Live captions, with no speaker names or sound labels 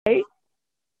on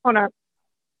our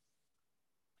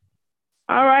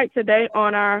all right, today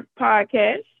on our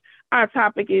podcast, our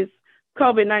topic is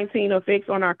COVID-19 effects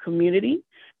on our community.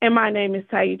 And my name is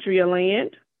Taitria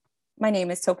Land. My name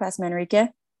is Topaz Manrique.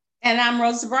 And I'm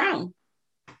Rosa Brown.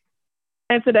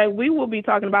 And today we will be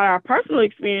talking about our personal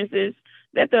experiences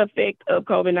that the effect of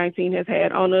COVID-19 has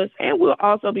had on us. And we'll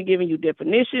also be giving you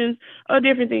definitions of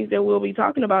different things that we'll be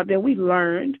talking about that we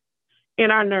learned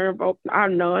in our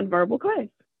nonverbal class.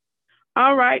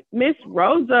 All right, Miss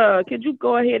Rosa, could you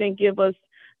go ahead and give us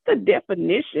the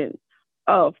definition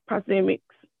of proxemics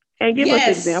and give us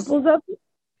Yes. examples of it?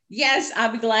 Yes,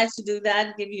 I'll be glad to do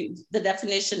that, give you the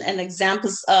definition and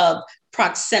examples of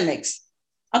proxemics.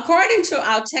 According to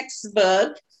our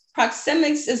textbook,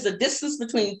 proxemics is the distance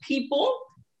between people.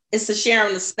 It's the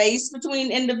sharing of space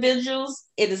between individuals.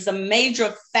 It is a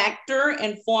major factor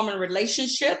in forming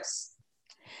relationships.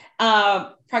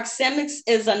 Proxemics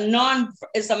is a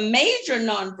major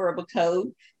nonverbal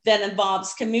code that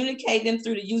involves communicating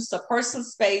through the use of personal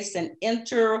space and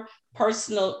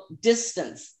interpersonal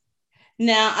distance.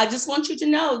 Now, I just want you to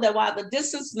know that while the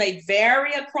distance may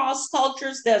vary across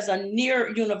cultures, there's a near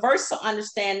universal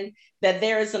understanding that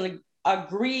there is an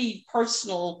agreed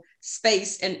personal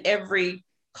space in every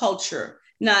culture.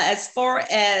 Now, as far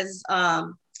as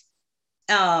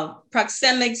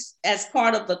proxemics as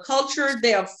part of the culture,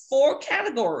 there are four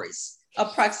categories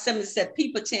of proxemics that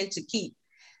people tend to keep.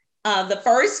 The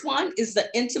first one is the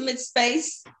intimate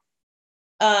space.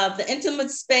 The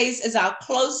intimate space is our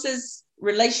closest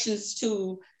relations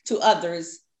to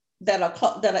others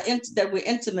that we're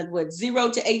intimate with,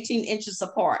 0 to 18 inches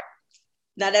apart.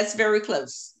 Now that's very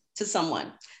close to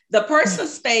someone. The personal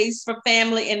space for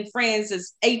family and friends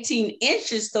is 18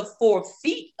 inches to 4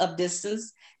 feet of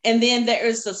distance. And then there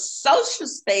is the social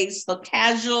space for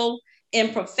casual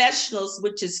and professionals,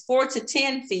 which is 4 to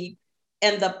 10 feet.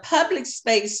 And the public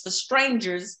space for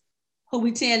strangers, who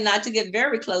we tend not to get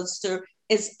very close to,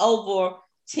 is over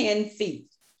 10 feet.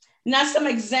 Now, some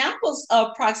examples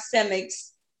of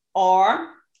proxemics are,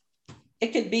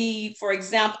 it could be, for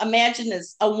example, imagine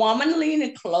this, a woman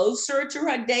leaning closer to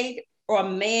her date, or a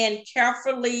man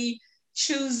carefully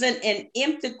choosing an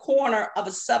empty corner of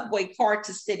a subway car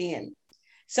to sit in.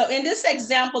 So in this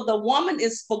example, the woman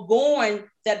is foregoing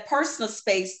that personal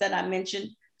space that I mentioned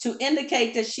to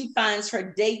indicate that she finds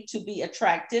her date to be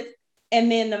attractive.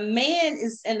 And then the man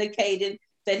is indicating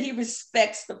that he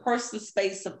respects the personal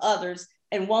space of others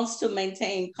and wants to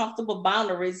maintain comfortable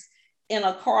boundaries in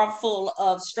a car full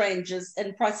of strangers.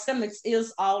 And proxemics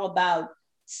is all about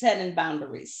setting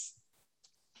boundaries.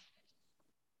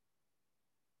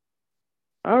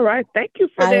 All right, thank you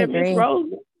for I that, Miss agree.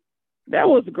 Rose. That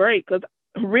was great because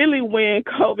really when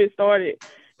COVID started,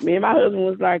 me and my husband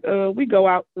was like, we go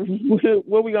out.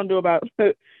 What we gonna do about,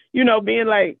 being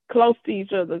like close to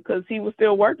each other because he was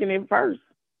still working at first.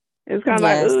 It's kind of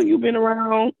like, Yes. you've been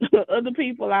around other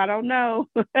people. I don't know,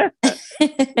 but that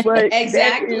is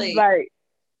Exactly. like,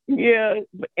 yeah.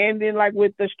 And then like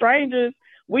with the strangers,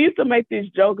 we used to make this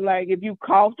joke like if you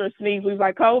coughed or sneezed, we was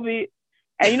like COVID.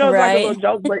 And it's like a little Right.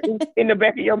 joke, but in the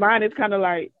back of your mind, it's kind of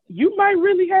like you might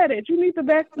really have it. You need to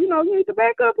back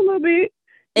up a little bit.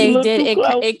 You It look did. too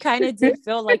close. It kind of did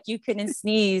feel like you couldn't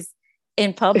sneeze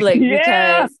in public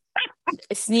Yeah, because you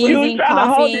was sneezing, trying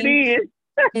to hold it coughing in.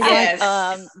 is like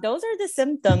Yes. those are the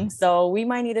symptoms. So we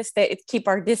might need to keep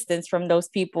our distance from those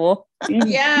people.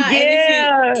 Yeah, and if you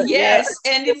Yeah, yeah, yes,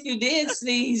 and if you did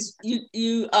sneeze,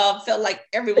 you felt like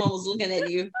everyone was looking at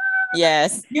you.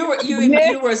 Yes. yeah,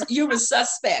 You were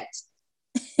suspect.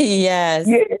 Yes.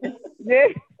 yeah, yeah.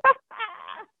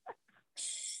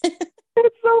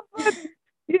 It's so funny.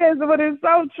 Yes, but it's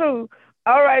so true.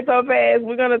 All right, so fast,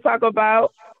 we're gonna talk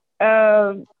about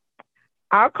um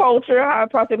our culture, how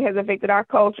process has affected our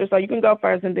culture. So you can go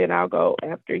first, and then I'll go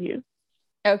after you.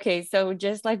 Okay, so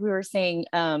just like we were saying,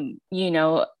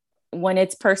 when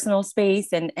it's personal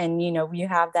space and you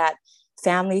have that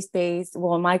family space.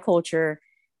 Well, in my culture,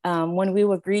 when we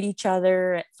would greet each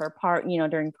other for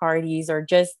during parties or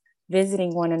just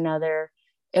visiting one another,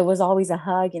 it was always a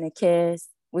hug and a kiss.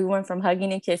 We went from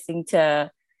hugging and kissing to,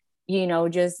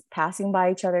 just passing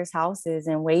by each other's houses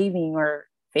and waving or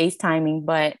FaceTiming.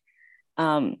 But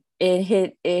it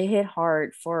hit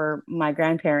hard for my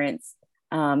grandparents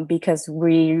because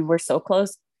we were so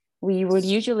close. We would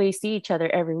usually see each other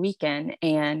every weekend,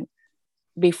 and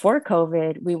before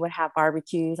COVID, we would have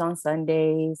barbecues on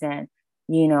Sundays, and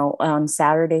on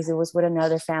Saturdays it was with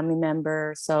another family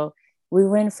member. So we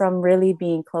went from really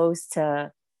being close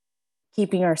to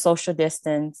keeping our social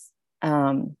distance.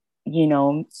 Um, you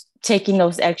know, taking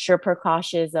those extra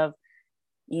precautions of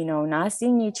not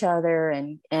seeing each other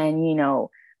and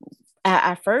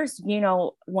at first,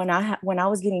 when I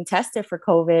was getting tested for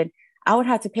COVID, I would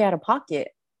have to pay out of pocket.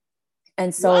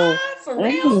 And so, What? For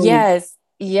real? Mm. yes,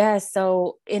 yes.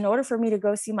 So in order for me to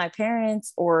go see my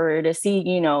parents or to see,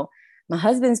 my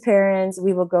husband's parents,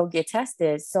 we will go get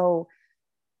tested. So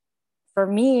for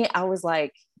me, I was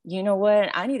like, you know what?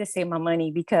 I need to save my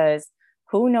money because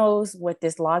who knows what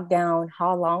this lockdown,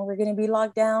 how long we're going to be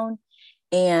locked down.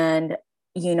 And,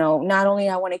 not only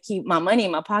I want to keep my money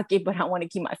in my pocket, but I want to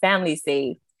keep my family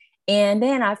safe. And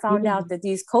then I found Yeah. out that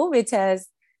these COVID tests,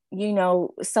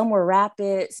 some were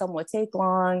rapid, some would take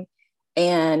long.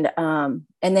 And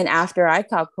then after I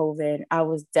caught COVID, I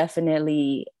was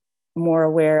definitely more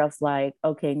aware of like,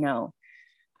 okay, no,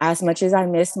 as much as I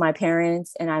miss my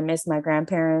parents and I miss my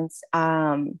grandparents,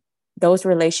 those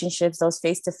relationships, those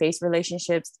face-to-face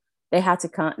relationships, they had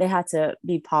to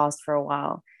be paused for a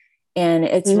while. And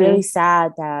it's really Mm-hmm.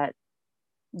 sad that,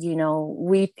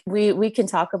 we can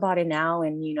talk about it now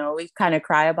and, we kind of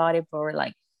cry about it, but we're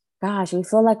like, gosh, we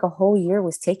feel like a whole year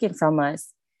was taken from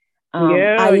us.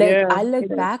 Yeah, yeah. I look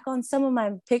Yeah. back on some of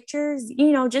my pictures,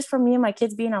 just from me and my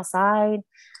kids being outside.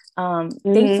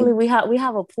 Thankfully Mm-hmm. we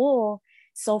have a pool.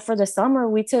 So for the summer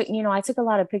we took, I took a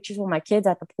lot of pictures with my kids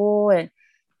at the pool, and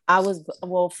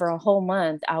for a whole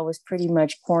month, I was pretty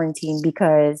much quarantined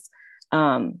because,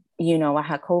 I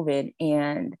had COVID.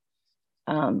 And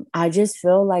I just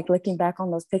feel like looking back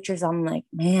on those pictures, I'm like,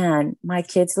 man, my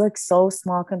kids look so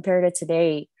small compared to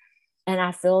today. And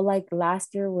I feel like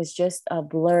last year was just a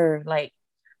blur. Like,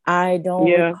 I don't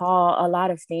Yeah. recall a lot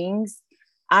of things.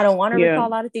 I don't want to Yeah. recall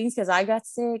a lot of things because I got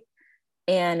sick.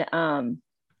 And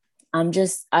I'm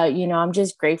just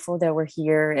grateful that we're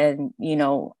here. And,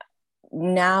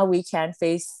 now we can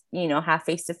have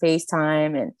face-to-face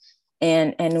time,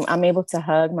 and I'm able to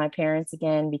hug my parents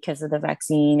again because of the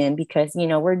vaccine, and because,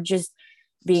 we're just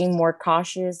being more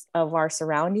cautious of our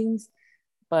surroundings.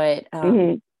 But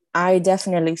Mm-hmm. I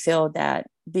definitely feel that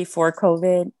before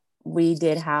COVID, we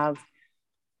did have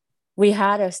we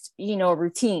had a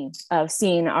routine of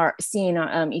seeing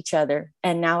each other.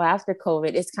 And now after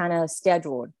COVID, it's kind of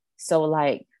scheduled. So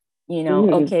like,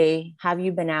 Mm-hmm. okay, have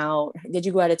you been out? Did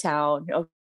you go out of town? Okay.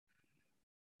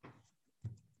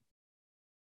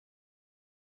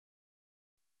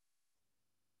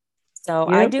 So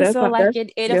I Yep. do That's feel how. like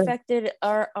That's it yeah. affected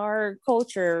our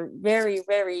culture very,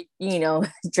 very,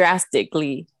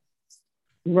 drastically.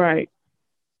 Right.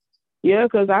 Yeah,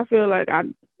 because I feel like I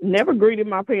never greeted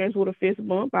my parents with a fist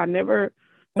bump. I never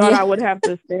thought Yeah. I would have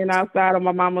to stand outside of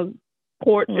my mama's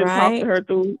porch and talk to Right. her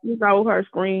through, her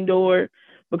screen door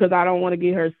because I don't want to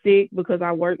get her sick because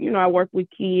I work with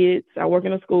kids. I work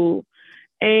in a school.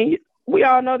 And we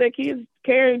all know that kids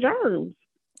carry germs.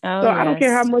 Oh So I don't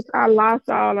care how yes. much I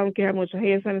Lysol, I don't care how much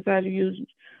hand sanitizer you use.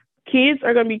 Kids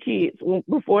are going to be kids.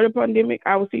 Before the pandemic,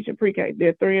 I was teaching pre-K.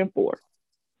 They're 3 and 4.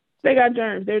 They got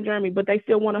germs. They're germy, but they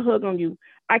still want to hug on you.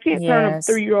 I can't turn a Yes.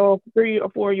 3-year-old, 3 or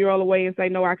 4-year-old away and say,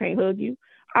 no, I can't hug you.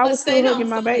 I was still hugging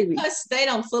my baby. Plus they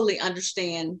don't fully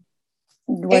understand.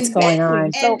 What's And going and Exactly.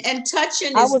 on? So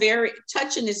and I was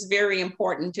touching is very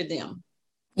important to them.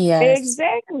 Yes.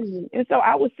 exactly. And so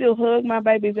I would still hug my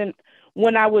babies. And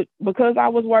when because I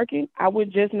was working, I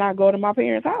would just not go to my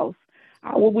parents' house.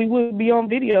 We would be on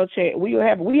video chat. We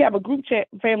have a group chat,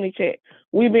 family chat.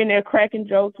 We've been there cracking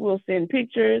jokes. We'll send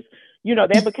pictures.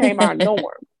 That became our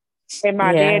norm. And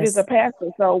my dad is a Yes.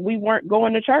 pastor, so we weren't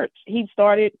going to church. He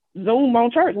started Zoom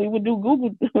on church. We would do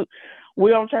Google.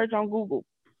 We're on church on Google.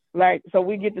 Like, so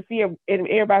we get to see him, and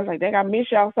everybody's like, dang, I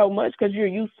miss y'all so much because you're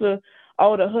used to,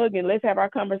 the hugging. Let's have our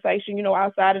conversation,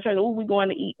 outside the church. Oh, we going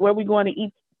to eat. Where we going to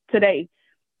eat today?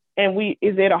 And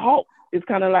is it a halt? It's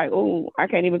kind of like, oh, I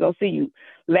can't even go see you.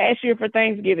 Last year for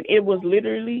Thanksgiving, it was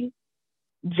literally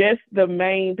just the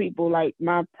main people, like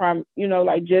my prime,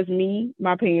 like just me,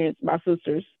 my parents, my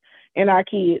sisters, and our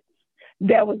kids.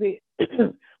 That was it.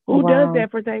 Who does Wow.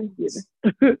 that for Thanksgiving?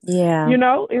 Yeah.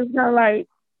 It's kind of like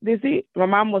this. It. My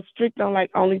mom was strict on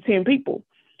like only 10 people.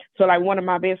 So like one of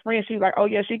my best friends, she's like, oh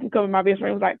yeah, she can come. And my best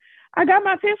friend was like, I got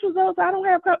my test results. I don't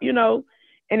have,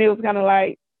 And it was kind of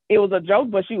like it was a joke,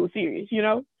 but she was serious.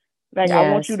 Like I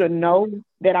want you Yes. to know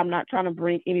that I'm not trying to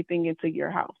bring anything into your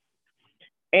house.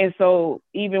 And so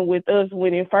even with us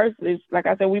winning first, it's like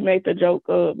I said, we made the joke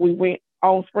of we went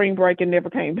on spring break and never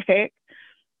came back.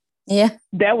 Yeah.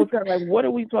 That was kind of like, what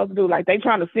are we supposed to do? Like they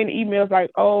trying to send emails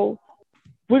like, oh,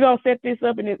 we're gonna set this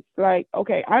up, and it's like,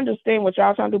 okay, I understand what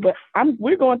y'all trying to do, but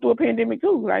we're going through a pandemic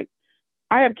too. Like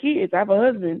I have kids, I have a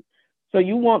husband, so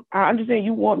I understand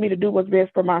you want me to do what's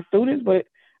best for my students, but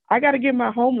I got to get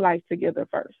my home life together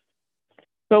first.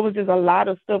 So it was just a lot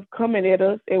of stuff coming at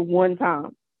us at one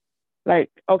time. Like,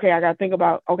 okay, I got to think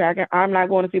about, okay, I'm not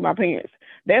going to see my parents.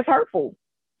 That's hurtful,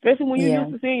 especially when you're Yeah.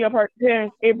 used to seeing your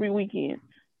parents every weekend.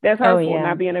 That's Oh hurtful, yeah.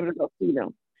 not being able to go see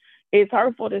them. It's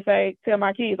hurtful to say, tell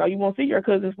my kids, oh, you won't see your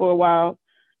cousins for a while.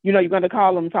 You're going to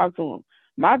call them and talk to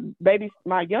them.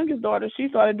 My youngest daughter, she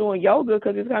started doing yoga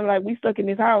because it's kind of like we stuck in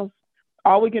this house.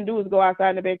 All we can do is go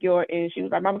outside in the backyard. And she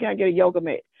was like, Mama, can I get a yoga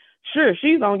mat? Sure,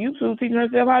 she's on YouTube teaching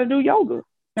herself how to do yoga.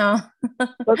 No.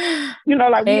 But,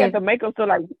 like we had Hey. to make them so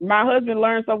like my husband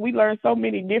learned, so we learned so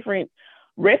many different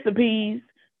recipes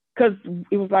because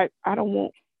it was like,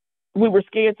 we were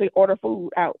scared to order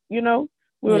food out, We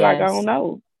were like, I don't Yes.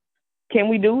 know. Can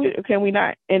we do it or can we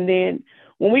not? And then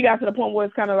when we got to the point where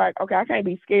it's kind of like, okay, I can't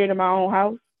be scared in my own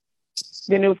house,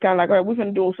 then it was kind of like, all right, we're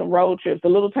going to do some road trips. The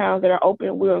little towns that are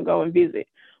open, we're going to go and visit.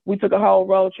 We took a whole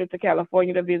road trip to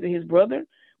California to visit his brother.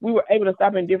 We were able to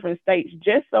stop in different states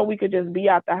just so we could just be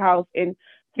out the house and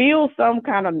feel some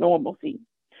kind of normalcy.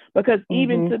 Because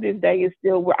even Mm-hmm. to this day, it's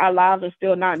still, our lives are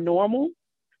still not normal.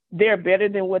 They're better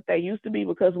than what they used to be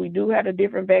because we do have the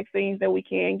different vaccines that we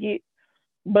can get.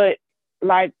 But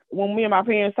like when me and my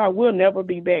parents talk, we'll never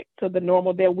be back to the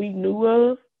normal that we knew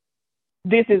of.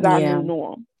 This is our Yeah. new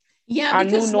norm. Yeah, Our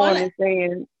new because one, norm is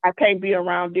saying I can't be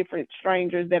around different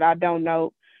strangers that I don't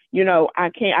know.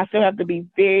 I still have to be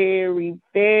very,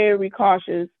 very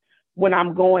cautious when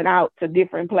I'm going out to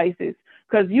different places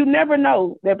because you never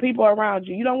know that people are around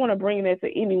you. You don't want to bring that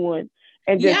to anyone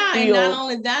and just yeah, and not feel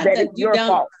only that, that it's your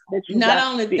fault that you not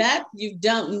got only sick. that, you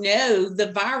don't know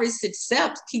the virus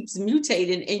itself keeps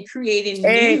mutating and creating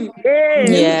And new yes, new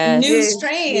Yes. yes, yes.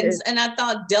 strands. And I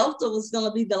thought Delta was going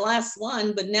to be the last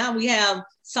one, but now we have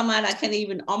somebody I can't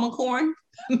even Omicron,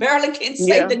 barely can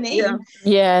say Yeah, the yeah, name,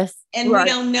 Yes. and we right.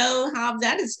 don't know how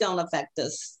that is going to affect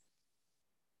us.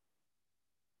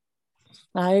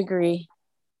 I agree.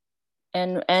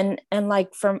 And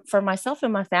like for myself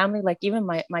and my family, like even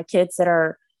my kids that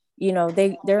are,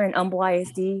 they're in Humble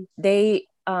ISD,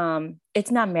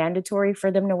 it's not mandatory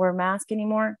for them to wear masks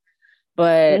anymore.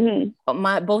 But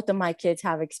Mhm. both of my kids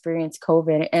have experienced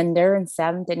COVID and they're in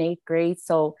 7th and 8th grade.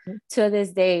 So to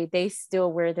this day, they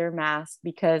still wear their mask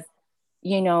because,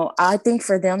 I think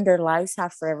for them, their lives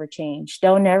have forever changed.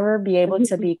 They'll never be able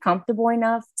to Mhm. be comfortable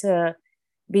enough to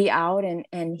be out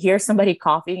and hear somebody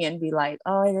coughing and be like,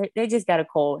 oh, they just got a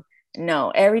cold.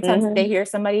 No, every time they Mhm. hear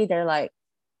somebody, they're like,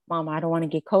 Mom, I don't want to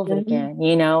get COVID Mhm. again,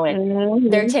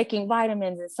 and they're Mhm. taking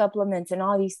vitamins and supplements and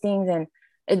all these things. And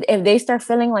if they start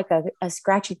feeling like a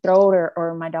scratchy throat,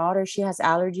 or my daughter, she has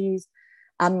allergies,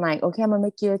 I'm like, okay, I'm gonna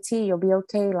make you a tea. You'll be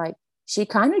okay. Like she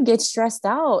kind of gets stressed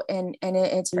out and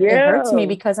it hurts me Yeah.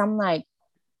 because I'm like,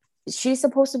 she's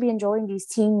supposed to be enjoying these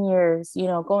teen years,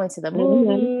 going to the Mhm.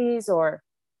 movies or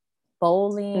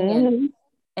bowling, and Mhm.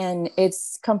 and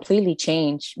it's completely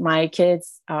changed. My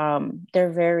kids, they're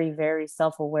very, very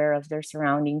self-aware of their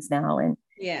surroundings now, and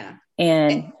Yeah.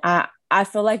 and I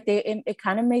feel like it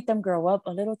kind of made them grow up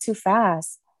a little too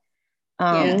fast. Yeah,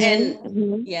 um Mhm. and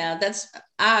Mhm. yeah,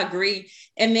 I agree.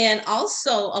 And then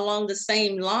also along the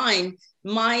same line,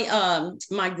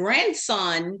 my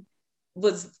grandson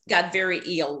was got very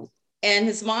ill, and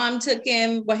his mom took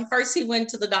him. Well, first he went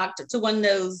to the doctor, to one of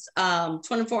those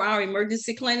 24-hour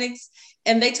emergency clinics,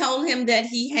 and they told him that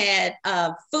he had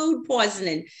food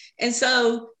poisoning. And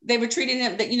so they were treating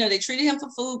him, that they treated him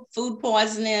for food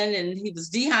poisoning, and he was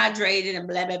dehydrated and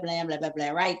blah blah blah blah blah blah,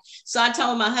 right? So I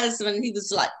told my husband, he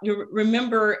was like, you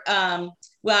remember,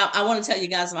 well, I want to tell you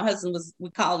guys, my husband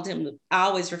we called him, I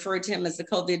always referred to him as the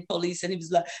COVID police, and he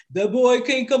was like, the boy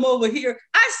can't come over here.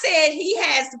 I said he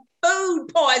has food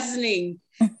poisoning.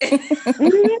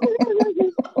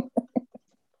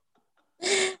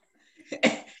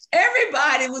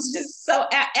 Everybody was just so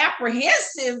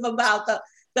apprehensive about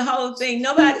the whole thing.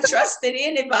 Nobody trusted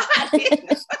anybody.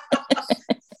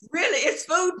 Really, it's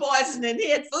food poisoning. He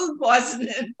had food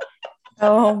poisoning.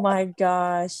 oh my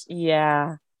gosh,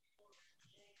 yeah.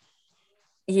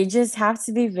 You just have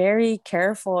to be very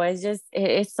careful.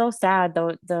 It's so sad,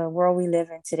 the world we live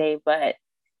in today, but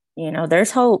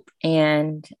there's hope,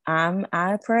 and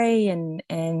I pray, and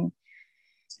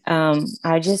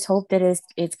I just hope that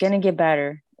it's gonna get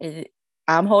better.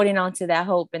 I'm holding on to that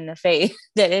hope and the faith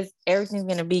that everything's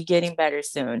gonna be getting better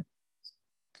soon.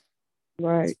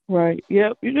 Right, right.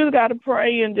 Yep. You just got to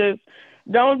pray and just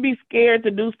don't be scared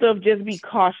to do stuff. Just be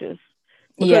cautious.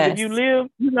 Because if you Yes.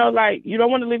 live, like you don't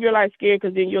want to live your life scared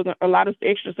because then a lot of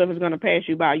extra stuff is going to pass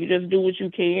you by. You just do what you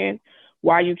can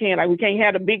while you can. Like we can't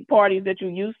have the big parties that you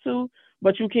used to,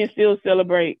 but you can still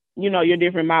celebrate, your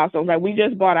different milestones. Like we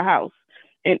just bought a house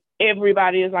and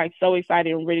everybody is like so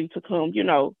excited and ready to come,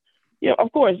 Yeah,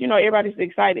 of course, everybody's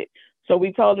excited. So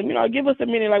we told them, give us a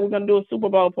minute, like we're gonna do a Super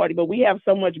Bowl party, but we have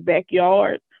so much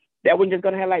backyard that we're just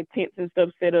gonna have like tents and stuff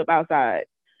set up outside,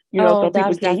 Oh, so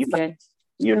people can, that's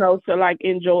good. to like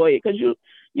enjoy it, because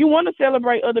you want to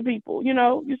celebrate other people,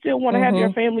 you still want to have your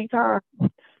Mm-hmm. family time,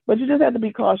 but you just have to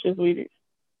be cautious with it.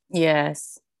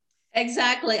 Yes.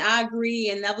 Exactly, I agree,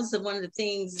 and that was one of the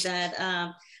things that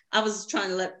I was trying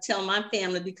to tell my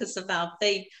family because of our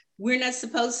faith. We're not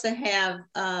supposed to have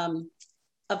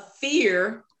a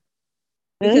fear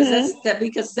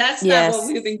because that's not what Yes.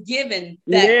 we've been given.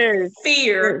 That Yes.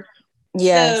 fear. So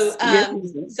Yes.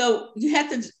 Yes. so you have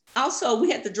to also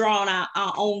we have to draw on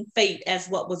our own fate as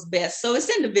what was best. So it's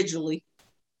individually.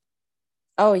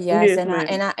 Oh yes, Yes, and I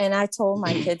ma'am. told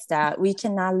my kids that we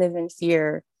cannot live in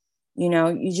fear.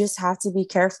 You just have to be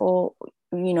careful.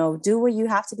 Do what you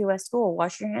have to do at school.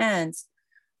 Wash your hands.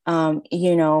 Um,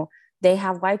 you know, they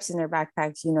have wipes in their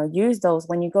backpacks. Use those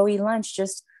when you go eat lunch.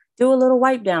 Just do a little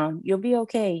wipe down. You'll be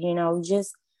okay.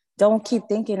 Just don't keep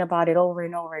thinking about it over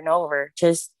and over and over.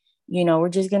 Just we're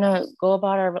just gonna go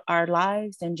about our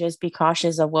lives and just be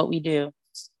cautious of what we do.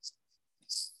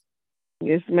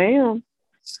 Yes, ma'am.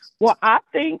 Well, I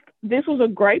think this was a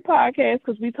great podcast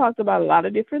because we talked about a lot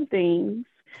of different things.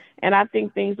 And I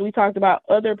think things we talked about,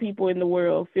 other people in the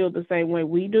world feel the same way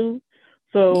we do.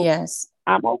 So Yes,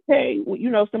 I'm okay.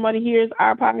 If somebody hears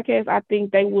our podcast, I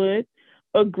think they would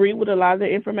agree with a lot of the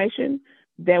information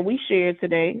that we shared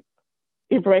today,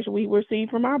 information we received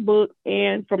from our book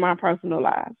and from our personal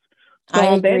lives. So I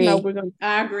on that note, agree.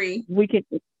 I agree. we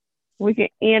can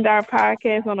end our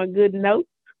podcast on a good note,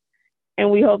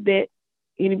 and we hope that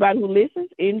anybody who listens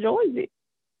enjoys it.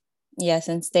 Yes,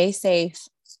 and stay safe.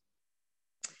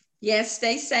 Yes,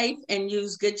 stay safe and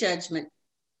use good judgment.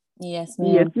 Yes,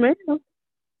 Yes, ma'am. ma'am.